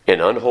and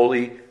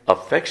unholy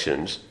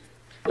affections,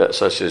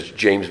 such as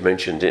James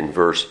mentioned in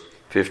verse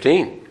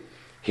 15.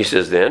 He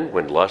says, then,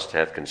 when lust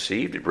hath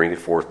conceived, it bringeth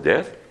forth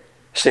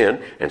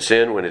sin, and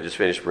sin, when it is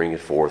finished,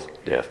 bringeth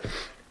forth death.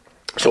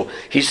 So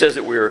he says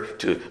that we're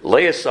to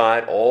lay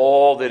aside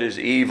all that is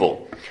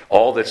evil,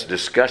 all that's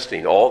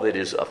disgusting, all that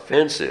is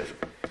offensive,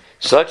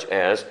 such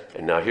as,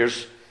 and now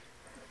here's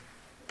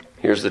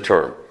the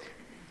term.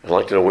 I'd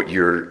like to know what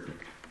your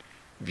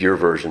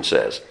version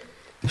says.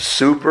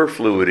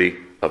 Superfluity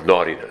of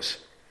naughtiness.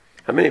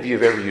 How many of you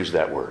have ever used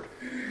that word?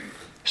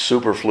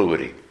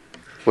 Superfluity.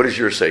 What does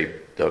yours say,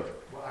 Doug?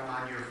 Well,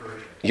 I'm on your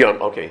version. Yeah,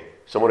 okay.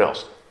 Someone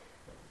else.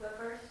 What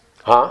verse?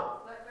 Huh?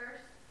 What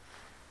verse?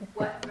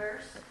 What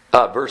verse?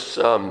 Verse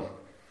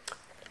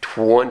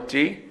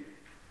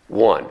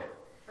 21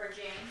 For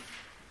James.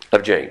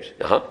 of James.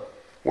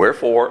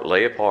 Wherefore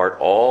lay apart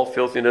all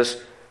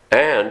filthiness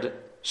and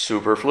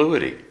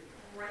superfluity.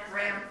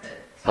 Rampant.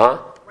 Huh?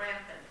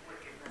 Rampant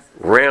wickedness.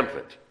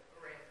 Rampant.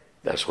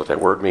 That's what that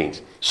word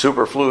means.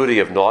 Superfluity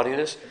of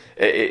naughtiness.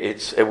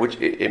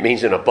 It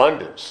means an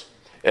abundance,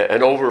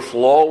 an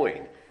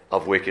overflowing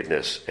of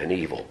wickedness and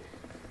evil.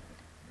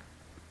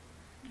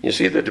 You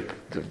see the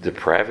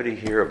depravity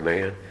here of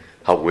man,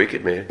 how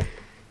wicked man.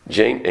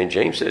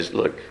 James says,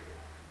 look,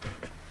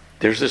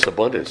 there's this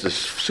abundance, this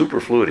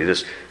superfluity,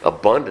 this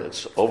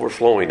abundance,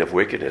 overflowing of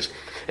wickedness.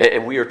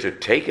 And we are to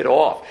take it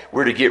off.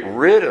 We're to get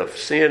rid of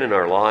sin in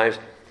our lives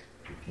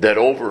that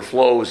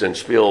overflows and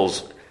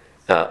spills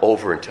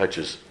over and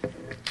touches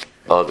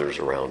others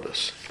around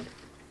us.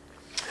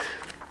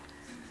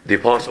 The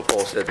Apostle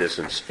Paul said this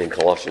in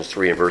Colossians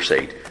 3 and verse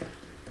 8.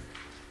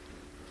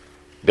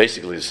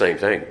 Basically the same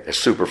thing, a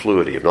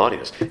superfluity of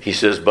naughtiness. He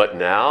says, but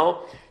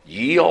now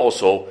ye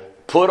also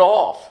put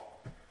off,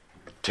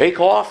 take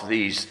off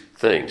these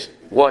things.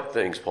 What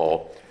things,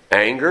 Paul?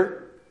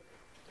 Anger,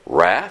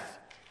 wrath,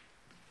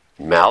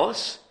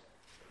 malice,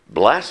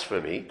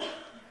 blasphemy,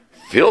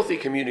 filthy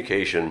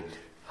communication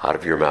out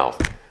of your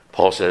mouth.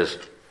 Paul says,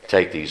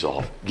 take these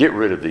off. Get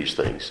rid of these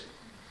things.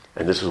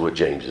 And this is what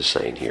James is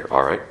saying here,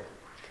 all right?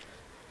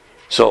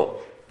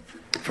 So,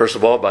 first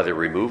of all, by the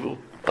removal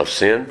of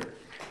sin,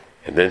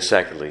 and then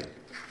secondly,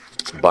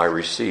 by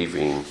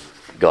receiving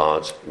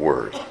God's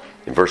word.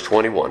 In verse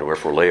 21,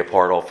 wherefore lay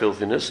apart all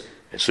filthiness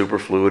and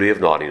superfluity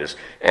of naughtiness,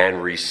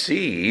 and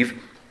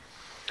receive,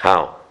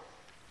 how?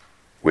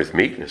 With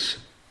meekness,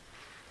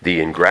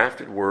 the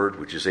engrafted word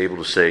which is able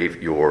to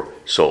save your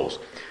souls.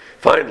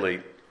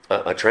 Finally,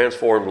 a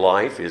transformed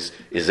life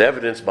is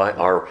evidenced by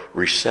our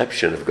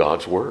reception of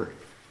God's word.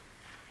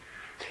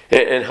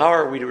 And how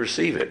are we to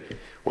receive it?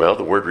 Well,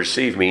 the word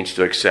receive means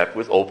to accept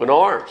with open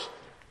arms.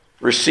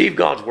 Receive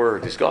God's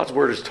word. As God's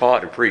word is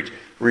taught and preached,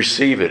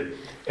 receive it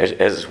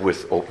as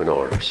with open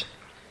arms.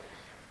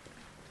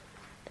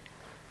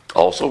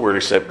 Also, we're to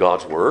accept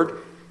God's word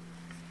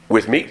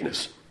with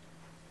meekness.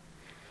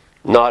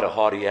 Not a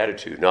haughty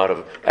attitude, not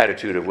an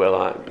attitude of, well,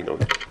 I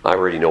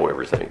already know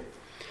everything.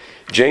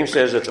 James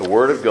says that the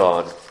word of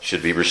God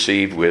should be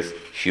received with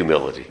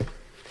humility.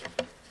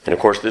 And of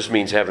course, this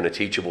means having a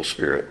teachable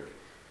spirit,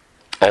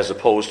 as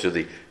opposed to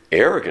the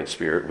arrogant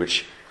spirit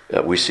which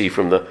we see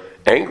from the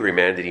angry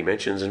man that he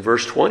mentions in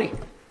verse 20.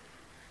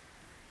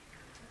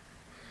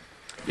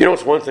 You know,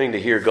 it's one thing to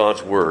hear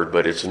God's word,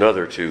 but it's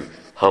another to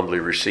humbly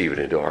receive it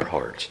into our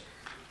hearts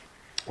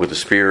with a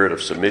spirit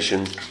of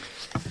submission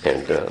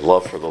and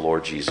love for the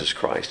Lord Jesus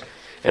Christ,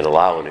 and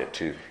allowing it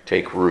to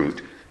take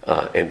root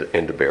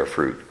and to bear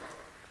fruit.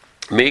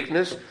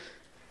 Meekness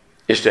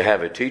is to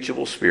have a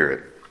teachable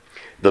spirit.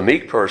 The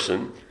meek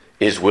person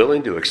is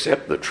willing to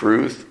accept the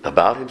truth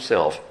about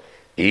himself,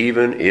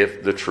 even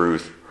if the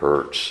truth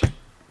hurts.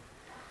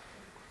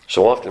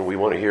 So often we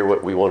want to hear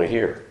what we want to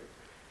hear.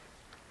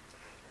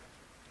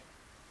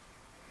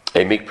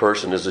 A meek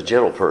person is a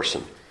gentle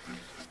person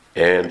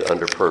and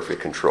under perfect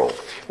control.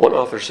 One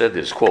author said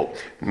this,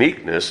 quote,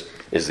 "Meekness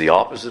is the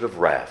opposite of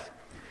wrath.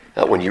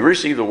 Now, when you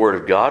receive the word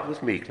of God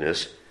with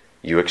meekness,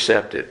 you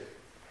accept it.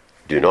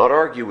 Do not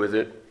argue with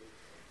it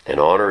and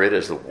honor it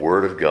as the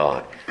word of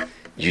God.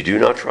 You do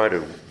not try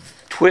to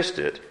twist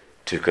it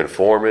to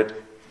conform it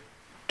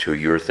to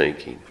your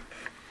thinking."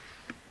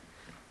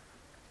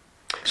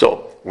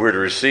 So, we're to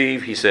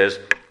receive, he says,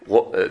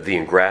 the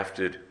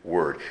engrafted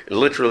word.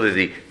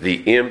 Literally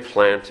the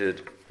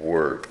implanted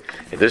word.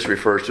 And this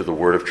refers to the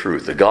word of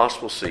truth, the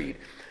gospel seed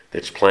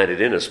that's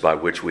planted in us by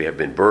which we have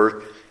been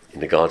birthed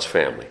into God's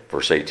family.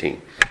 Verse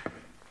 18.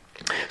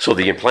 So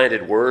the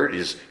implanted word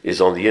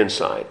is on the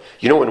inside.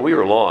 You know, when we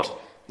were lost,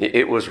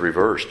 it was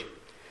reversed.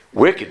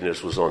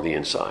 Wickedness was on the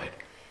inside,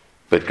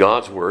 but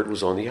God's word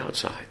was on the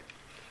outside.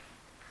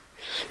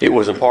 It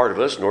wasn't part of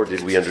us, nor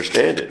did we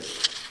understand it.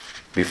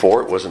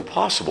 Before, it wasn't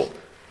possible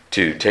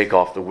to take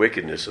off the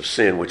wickedness of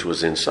sin which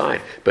was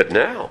inside. But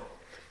now,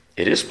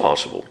 it is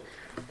possible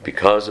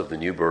because of the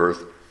new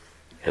birth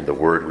and the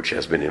word which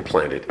has been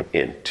implanted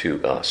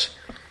into us.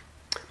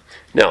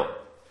 Now,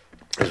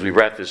 as we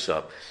wrap this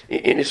up,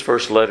 in his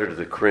first letter to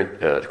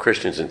the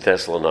Christians in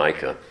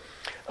Thessalonica,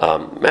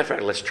 matter of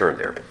fact, let's turn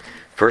there.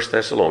 1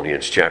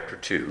 Thessalonians chapter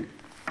 2.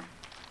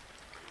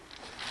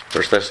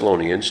 1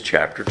 Thessalonians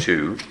chapter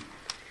 2.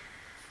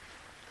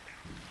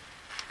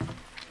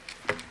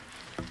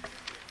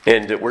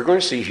 And we're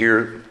going to see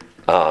here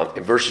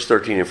in verses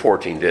 13 and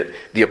 14 that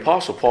the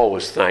Apostle Paul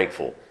was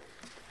thankful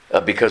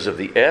because of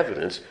the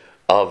evidence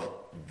of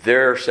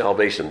their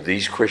salvation.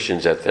 These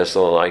Christians at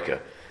Thessalonica,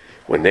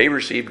 when they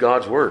received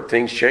God's word,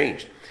 things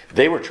changed.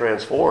 They were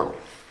transformed.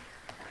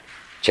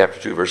 Chapter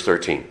 2, verse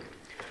 13.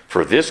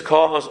 "For this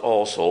cause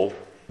also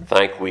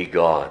thank we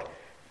God,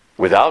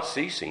 without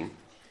ceasing,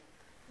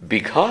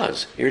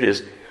 because," here it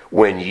is,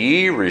 "when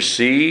ye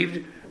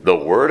received the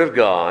word of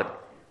God,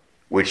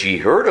 which ye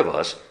heard of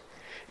us,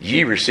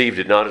 ye received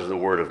it not as the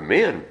word of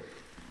men,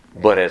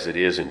 but as it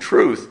is in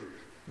truth,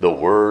 the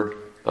word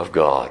of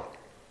God,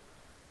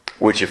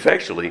 which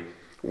effectually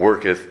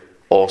worketh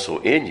also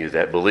in you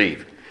that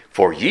believe.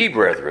 For ye,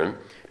 brethren,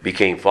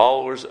 became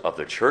followers of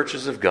the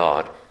churches of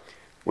God,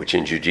 which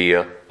in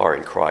Judea are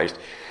in Christ,"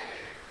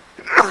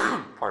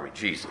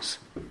 Jesus.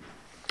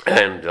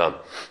 "And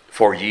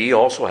for ye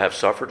also have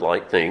suffered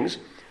like things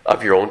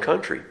of your own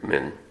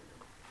countrymen,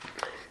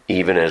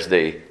 even as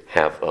they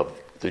have of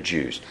the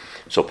Jews."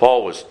 So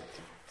Paul was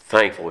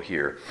thankful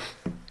here.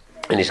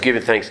 And he's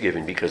giving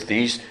thanksgiving because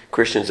these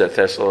Christians at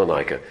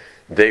Thessalonica,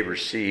 they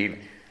received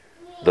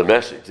the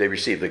message. They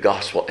received the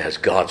gospel as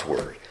God's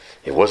word.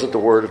 It wasn't the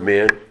word of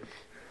men,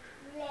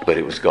 but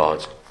it was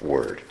God's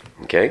word.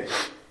 Okay?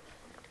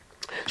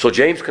 So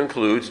James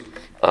concludes,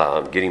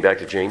 getting back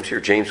to James here,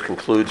 James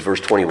concludes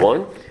verse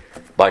 21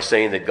 by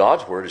saying that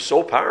God's word is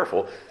so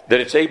powerful that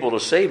it's able to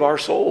save our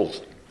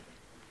souls.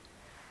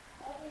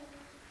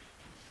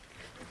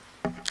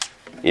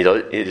 You know,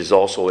 it is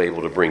also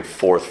able to bring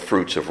forth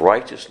fruits of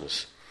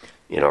righteousness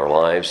in our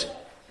lives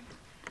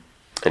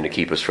and to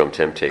keep us from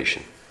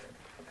temptation.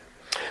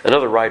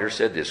 Another writer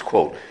said this,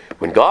 quote,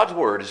 "When God's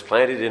word is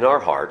planted in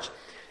our hearts,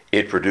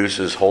 it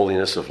produces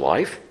holiness of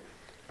life,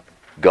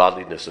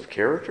 godliness of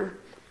character,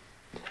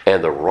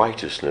 and the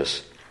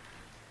righteousness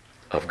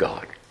of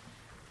God."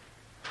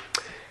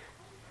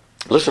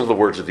 Listen to the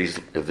words of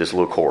this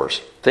little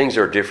chorus. Things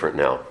are different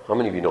now. How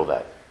many of you know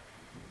that?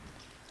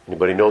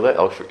 Anybody know that?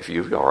 Oh, if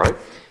you, all right.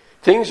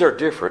 Things are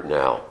different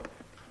now.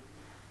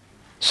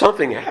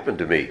 Something happened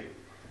to me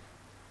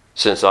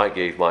since I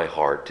gave my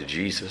heart to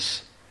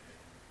Jesus.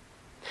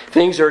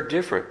 Things are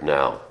different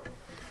now.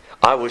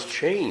 I was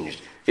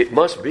changed. It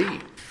must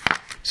be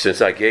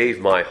since I gave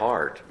my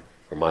heart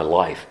or my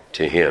life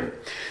to Him.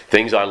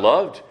 Things I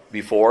loved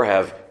before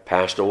have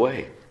passed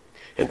away,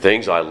 and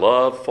things I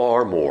love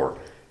far more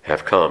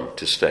have come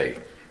to stay.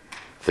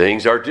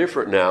 Things are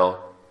different now.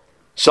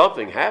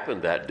 Something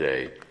happened that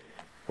day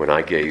when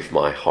I gave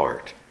my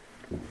heart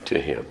to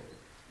Him.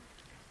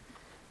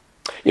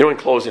 You know, in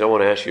closing, I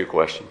want to ask you a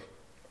question.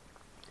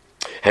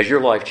 Has your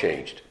life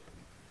changed?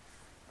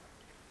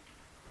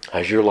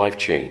 Has your life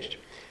changed?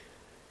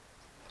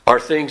 Are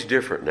things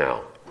different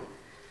now?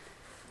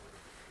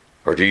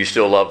 Or do you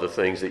still love the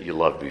things that you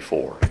loved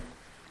before?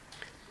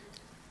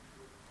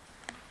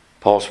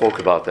 Paul spoke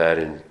about that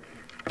in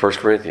 1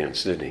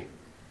 Corinthians, didn't he?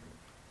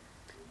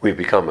 We've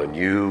become a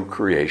new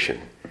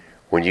creation.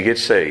 When you get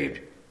saved,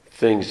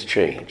 things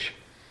change.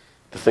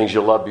 The things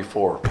you loved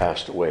before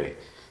passed away,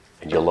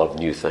 and you love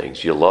new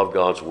things. You love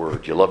God's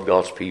Word. You love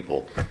God's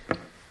people.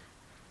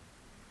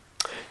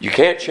 You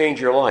can't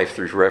change your life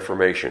through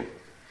reformation.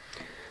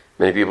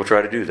 Many people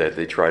try to do that.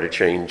 They try to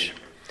change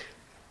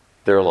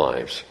their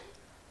lives.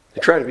 They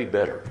try to be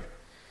better.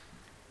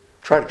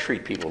 Try to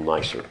treat people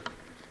nicer.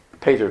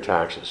 Pay their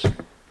taxes.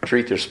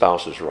 treat their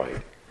spouses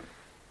right.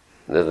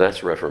 Then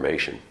that's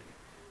reformation.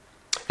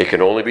 It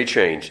can only be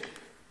changed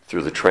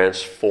through the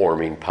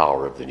transforming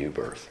power of the new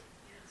birth.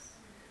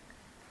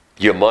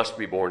 You must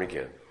be born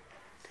again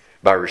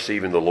by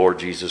receiving the Lord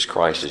Jesus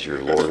Christ as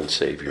your Lord and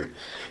Savior.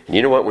 And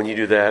you know what? When you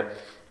do that,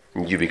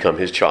 you become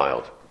His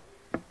child.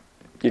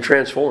 You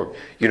transform.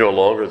 You're no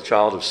longer the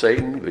child of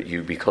Satan, but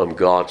you become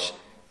God's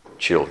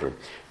children.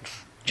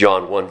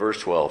 John 1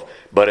 verse 12.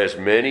 But as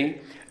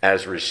many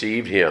as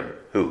received Him,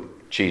 who?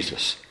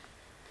 Jesus.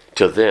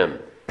 To them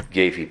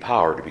gave He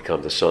power to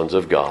become the sons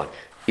of God,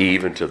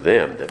 even to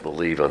them that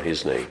believe on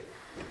His name.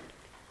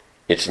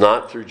 It's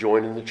not through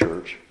joining the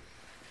church.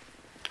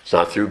 It's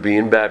not through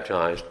being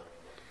baptized.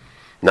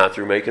 Not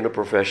through making a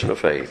profession of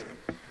faith.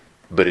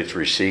 But it's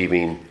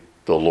receiving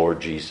the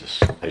Lord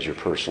Jesus as your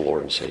personal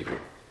Lord and Savior.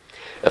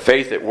 A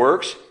faith that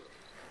works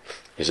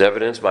is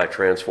evidenced by a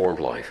transformed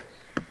life.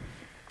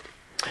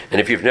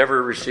 And if you've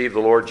never received the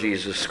Lord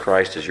Jesus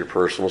Christ as your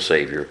personal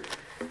Savior,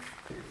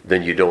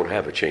 then you don't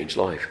have a changed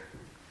life.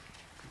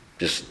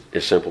 Just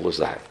as simple as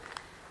that.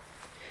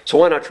 So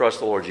why not trust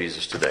the Lord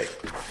Jesus today?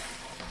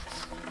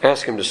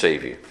 Ask Him to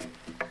save you.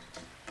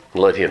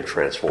 And let Him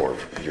transform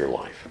your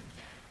life.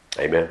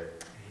 Amen.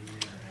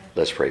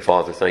 Let's pray.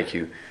 Father, thank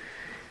you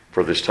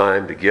for this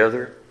time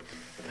together.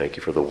 Thank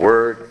you for the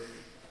Word.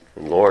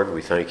 And Lord,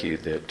 we thank you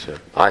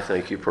that I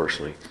thank you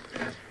personally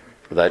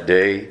for that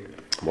day,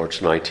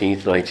 March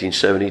 19th,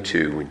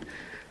 1972, when,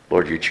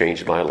 Lord, you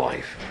changed my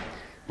life.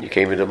 You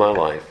came into my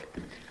life,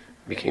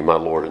 became my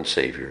Lord and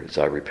Savior as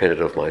I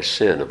repented of my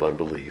sin of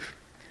unbelief.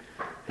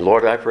 And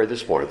Lord, I pray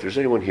this morning, if there's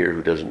anyone here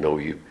who doesn't know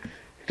you,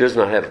 who does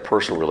not have a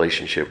personal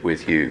relationship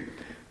with you,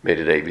 may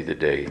today be the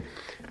day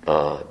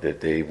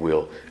that they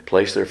will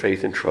place their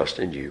faith and trust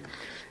in you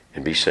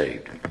and be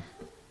saved.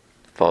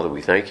 Father,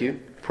 we thank you.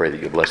 Pray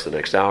that you bless the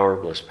next hour.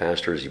 Bless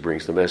Pastor as he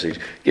brings the message.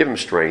 Give him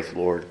strength,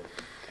 Lord,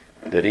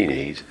 that he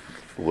needs.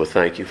 We'll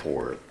thank you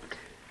for it.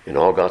 And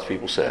all God's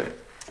people said,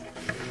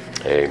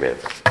 amen.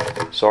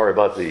 Sorry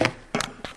about the